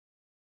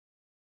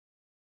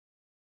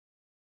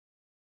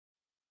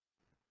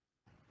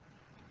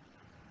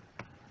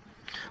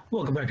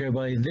Welcome back,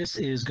 everybody. This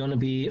is going to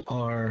be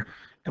our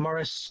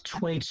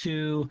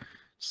MRS22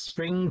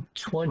 Spring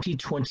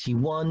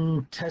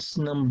 2021 test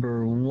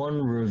number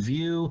 1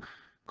 review,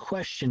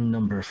 question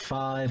number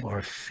 5,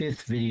 our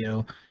 5th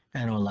video,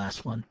 and our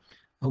last one.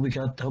 Hope we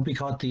caught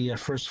the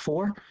first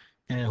 4,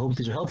 and I hope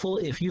these are helpful.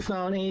 If you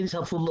found any of these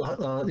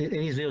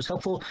videos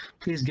helpful,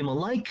 please give them a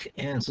like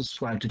and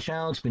subscribe to the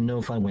channel to be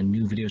notified when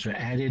new videos are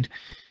added.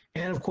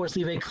 And of course,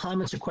 leave any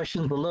comments or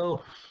questions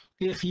below.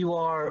 If you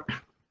are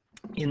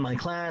in my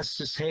class,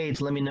 just hey,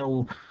 to let me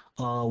know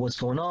what's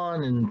going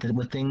on and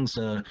what things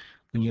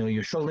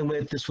you're struggling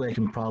with. This way, I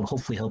can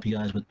hopefully help you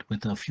guys with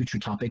future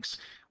topics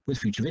with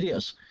future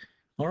videos.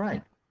 All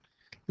right,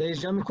 ladies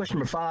and gentlemen, question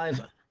number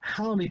 5: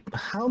 How many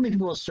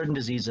people a certain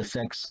disease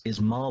affects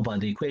is modeled by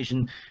the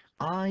equation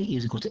I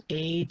is equal to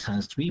A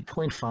times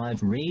 3.5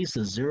 raised to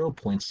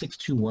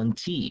 0.621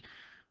 t,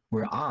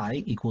 where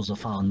I equals the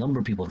final number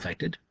of people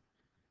infected,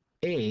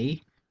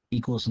 A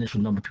equals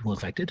initial number of people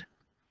infected,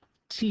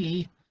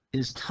 T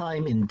is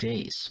time in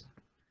days.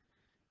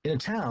 In a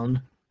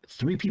town,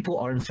 3 people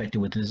are infected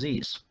with the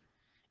disease.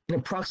 In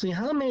approximately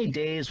how many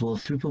days will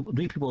 3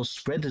 people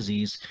spread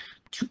disease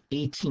to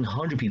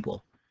 1,800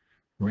 people?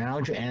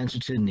 Round your answer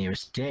to the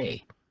nearest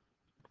day.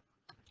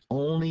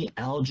 Only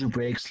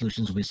algebraic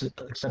solutions will be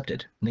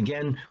accepted. And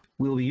again,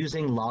 we will be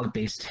using log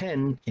base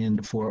 10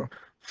 for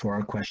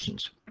our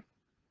questions.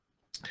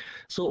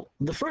 So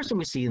the first thing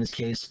we see in this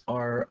case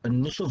are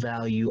initial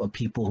value of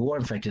people who are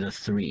infected of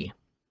 3.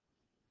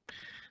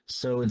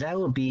 So that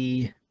would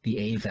be the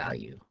A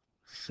value,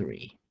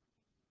 3.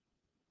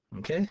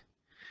 Okay?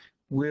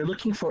 We're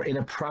looking for in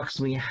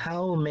approximately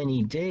how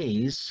many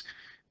days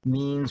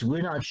means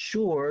we're not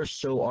sure,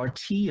 so our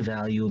T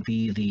value will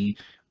be the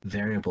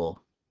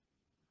variable.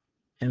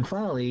 And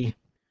finally,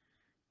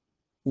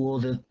 will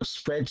the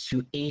spread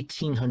to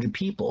 1,800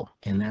 people,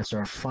 and that's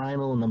our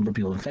final number of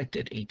people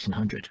infected,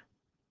 1,800.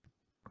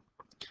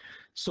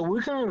 So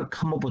we're going to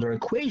come up with our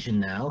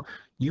equation now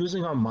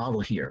using our model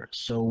here.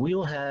 So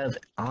we'll have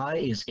I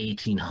is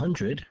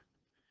 1,800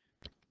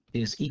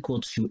 is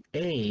equal to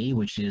A,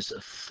 which is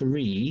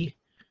 3,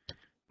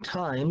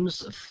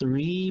 times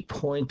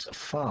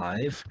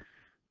 3.5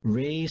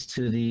 raised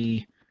to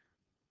the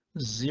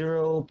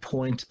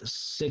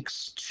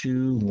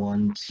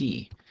 0.621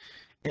 t.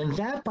 And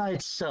that by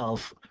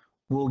itself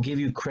will give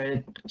you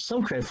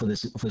some credit for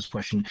this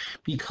question,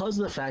 because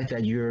of the fact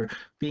that you're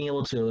being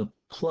able to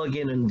plug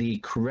in the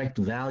correct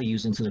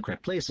values into the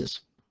correct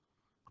places.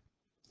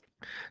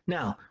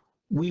 Now,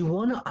 we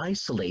want to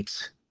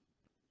isolate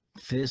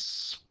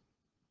this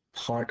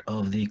part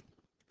of the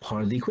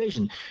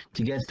equation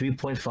to get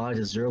 3.5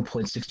 to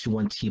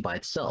 0.621 t by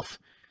itself.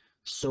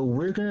 So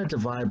we're going to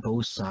divide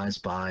both sides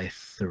by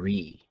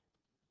 3.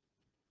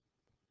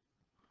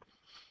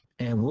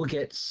 And we'll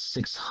get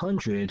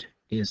 600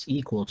 is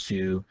equal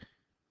to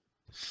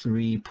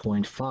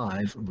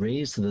 3.5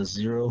 raised to the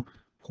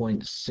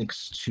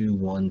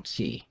 0.621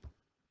 t.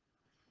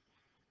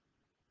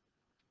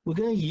 We're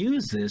going to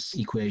use this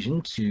equation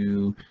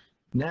to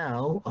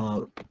now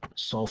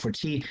solve for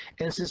t,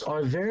 and since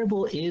our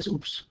variable is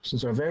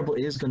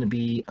going to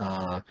be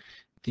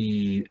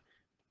the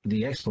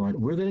exponent,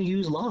 we're going to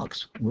use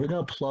logs. We're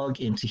going to plug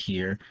into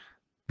here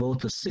both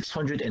the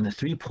 600 and the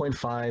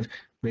 3.5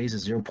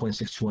 raised to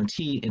 0.621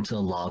 t into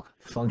the log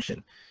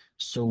function.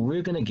 So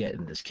we're going to get,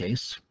 in this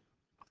case,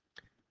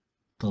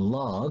 the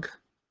log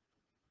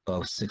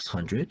of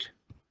 600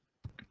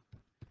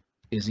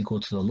 is equal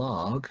to the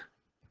log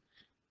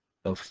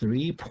of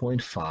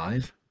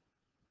 3.5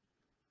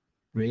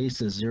 raised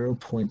to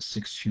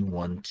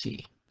 0.621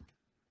 t.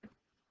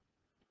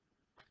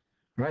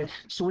 Right?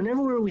 So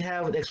whenever we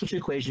have an exponential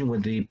equation where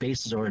the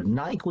bases are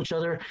not equal to each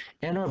other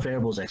and our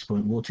variable is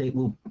exponent, we'll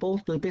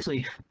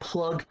basically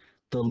plug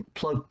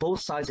both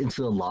sides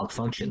into the log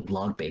function,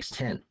 log base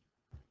 10.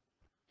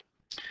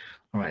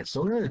 All right,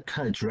 so I'm going to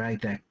kind of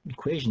drag that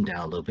equation down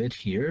a little bit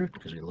here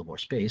because we have a little more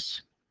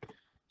space.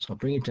 So I'll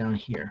bring it down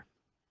here.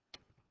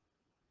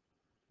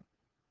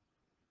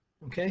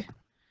 Okay.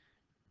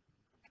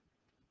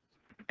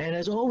 And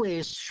as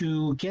always,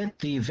 to get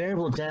the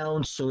variable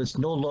down so it's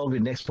no longer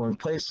in the exponent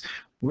place,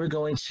 we're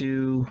going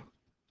to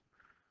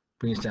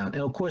bring this down.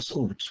 And of course,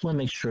 just want to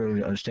make sure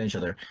we understand each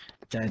other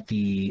that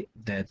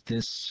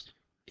this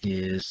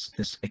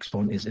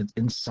exponent is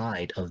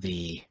inside of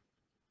the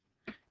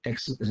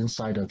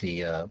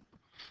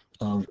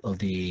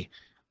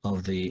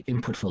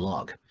input for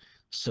log.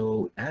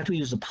 So after we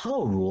use the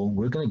power rule,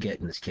 we're going to get,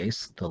 in this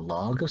case, the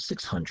log of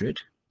 600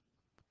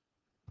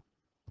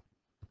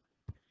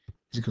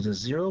 is equal to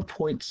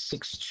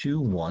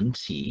 0.621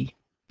 t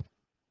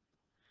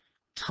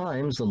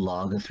times the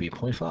log of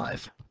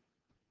 3.5.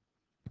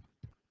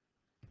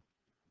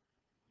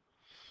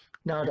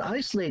 Now to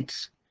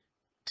isolate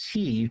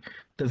t,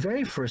 the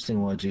very first thing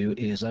I want to do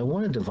is I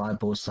want to divide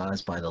both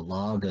sides by the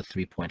log of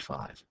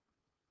 3.5.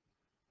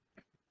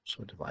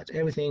 So it divides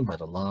everything by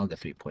the log of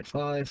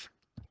 3.5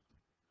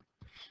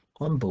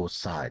 on both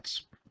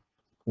sides.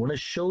 I want to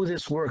show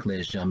this work,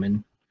 ladies and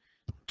gentlemen.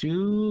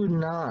 Do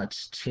not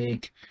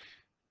take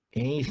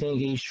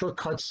any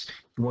shortcuts.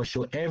 You want to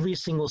show every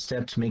single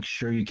step to make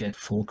sure you get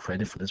full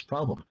credit for this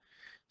problem.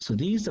 So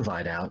these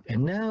divide out,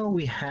 and now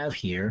we have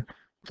here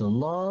the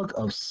log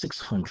of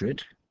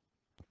 600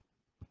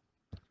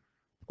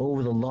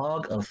 over the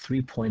log of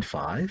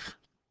 3.5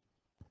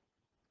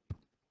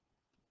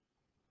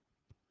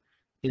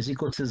 is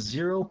equal to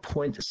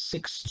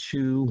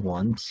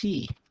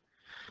 0.621t.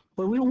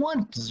 But we don't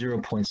want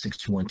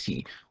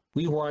 0.621t.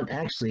 We want,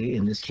 actually,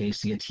 in this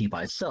case, to get t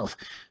by itself.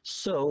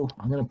 So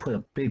I'm going to put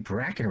a big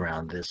bracket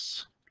around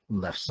this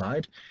left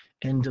side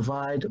and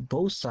divide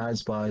both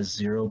sides by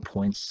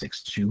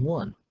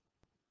 0.621.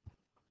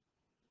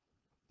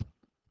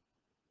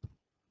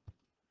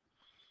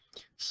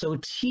 So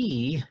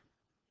t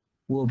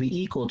will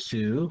be equal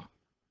to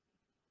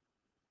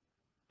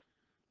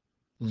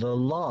the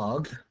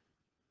log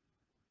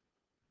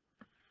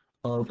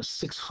of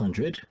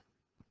 600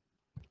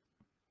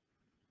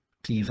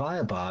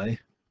 divided by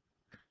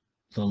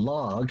the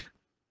log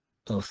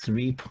of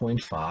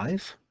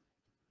 3.5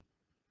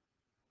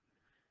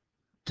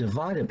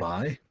 divided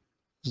by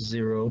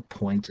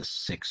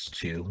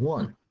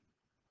 0.621.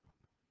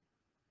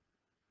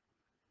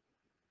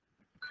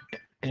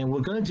 And what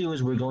we're going to do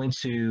is we're going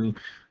to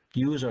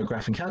use our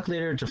graphing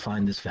calculator to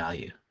find this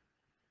value.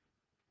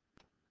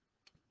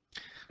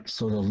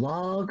 So the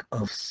log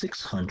of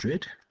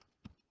 600,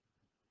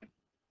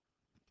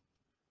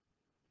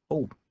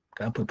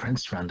 gotta put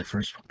parentheses around the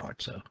first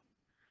part, so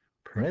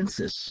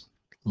parenthesis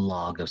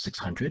log of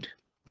 600,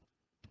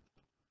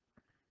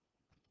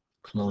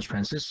 close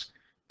parenthesis,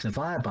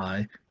 divided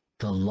by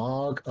the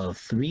log of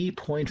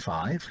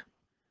 3.5,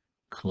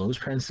 close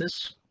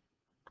parenthesis,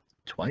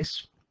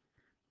 twice,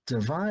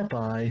 divided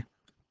by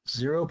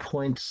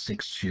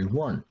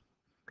 0.621.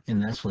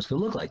 And that's what it's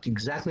going to look like,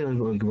 exactly what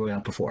we wrote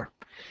out before.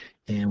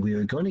 And we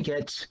are going to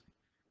get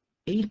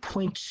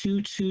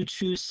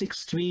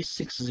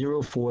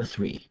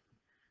 8.222636043,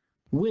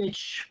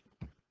 which,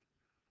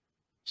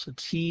 so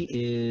t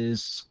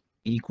is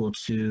equal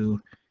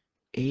to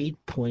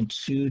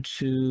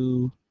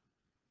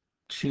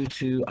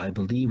 8.2222, I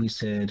believe we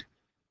said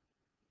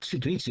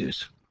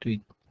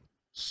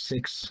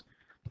 6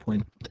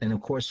 point, and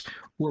of course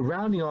we're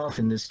rounding off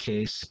in this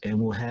case, and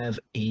we'll have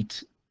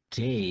 8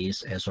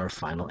 days as our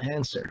final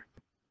answer.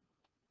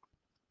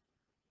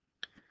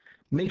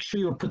 Make sure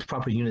you put the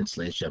proper units,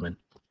 ladies and gentlemen.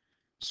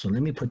 So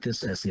let me put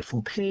this as the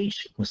full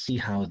page. We'll see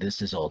how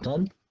this is all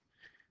done.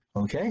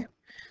 Okay,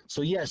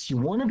 so yes, you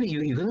want to be,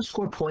 you're going to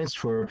score points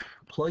for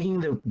plugging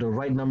the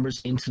right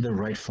numbers into the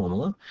right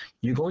formula.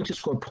 You're going to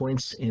score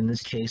points in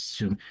this case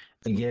to,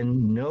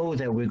 again, know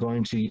that we're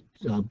going to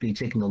be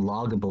taking the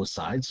log of both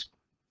sides.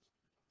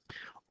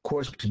 Of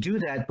course, to do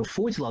that,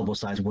 before we log both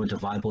sides, we'll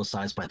divide both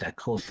sides by that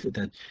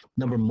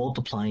number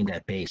multiplying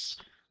that base.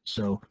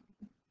 So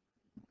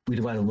we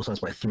divide both sides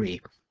by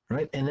 3,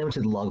 right? And then we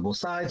take the log of both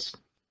sides,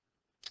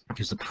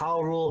 use the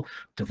power rule,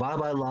 divide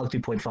by log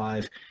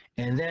 3.5,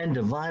 and then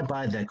divide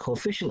by that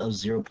coefficient of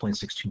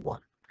 0.621.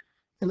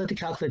 And let the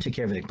calculator take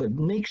care of everything. But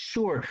make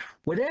sure,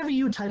 whatever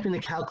you type in the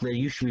calculator,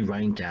 you should be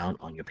writing down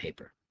on your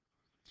paper.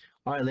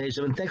 All right, ladies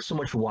and gentlemen, thanks so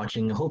much for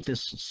watching. I hope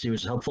this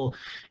series is helpful.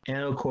 And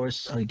of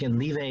course, again,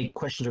 leave any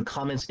questions or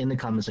comments in the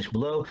comment section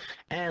below,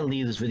 and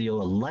leave this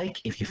video a like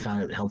if you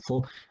found it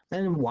helpful,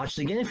 and watch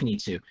it again if you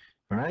need to.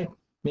 All right,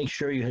 make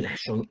sure you're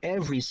showing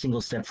every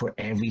single step for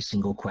every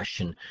single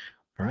question.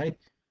 All right,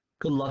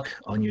 good luck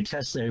on your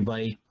tests,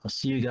 everybody. I'll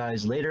see you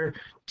guys later.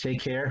 Take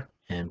care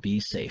and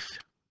be safe.